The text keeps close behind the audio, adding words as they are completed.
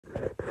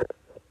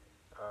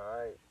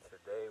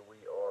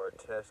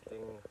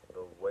testing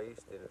the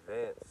waist and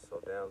vents.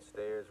 So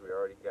downstairs we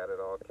already got it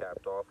all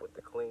capped off with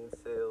the clean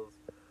seals,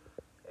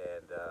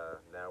 and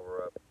now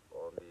we're up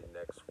on the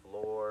next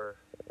floor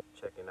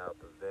checking out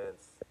the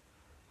vents.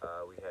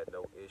 We had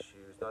no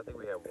issues. No, I think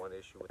we had one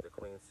issue with the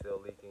clean seal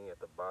leaking at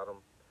the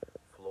bottom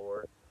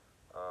floor.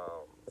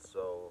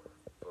 So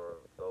for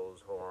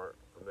those who aren't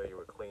familiar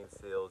with clean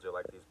seals, they're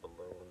like these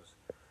balloons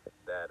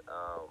that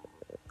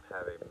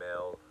have a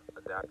male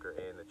adapter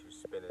in that you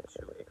spin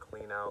into a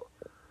clean out,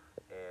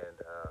 and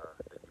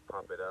then you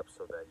pump it up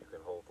so that you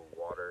can hold the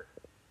water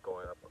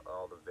going up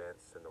all the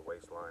vents and the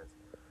waistlines.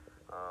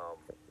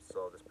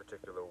 So this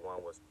particular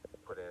one was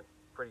put in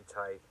pretty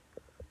tight,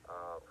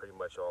 pretty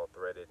much all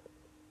threaded.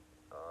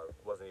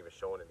 Wasn't even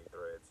showing any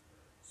threads,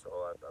 so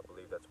I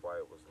believe that's why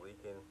it was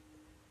leaking.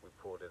 We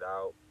pulled it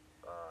out,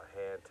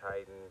 hand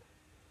tightened,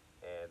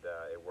 and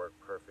it worked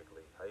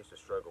perfectly. I used to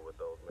struggle with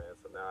those, man,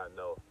 so now I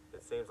know.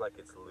 It seems like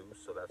it's loose,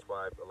 so that's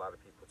why a lot of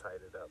people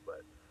tighten it up,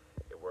 but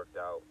it worked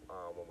out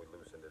when we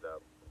loosened it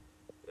up.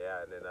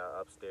 Yeah, and then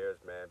upstairs,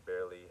 man,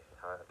 barely.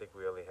 I think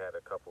we only had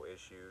a couple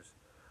issues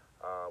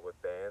with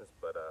bands,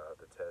 but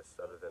the test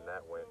other than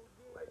that went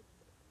like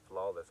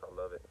flawless. I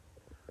love it.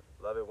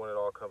 Love it when it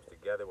all comes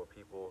together, when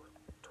people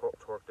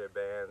torque their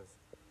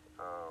bands.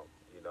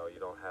 You know, you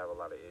don't have a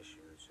lot of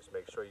issues. Just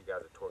make sure you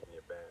guys are torquing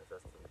your bands.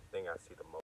 That's the thing I see the most.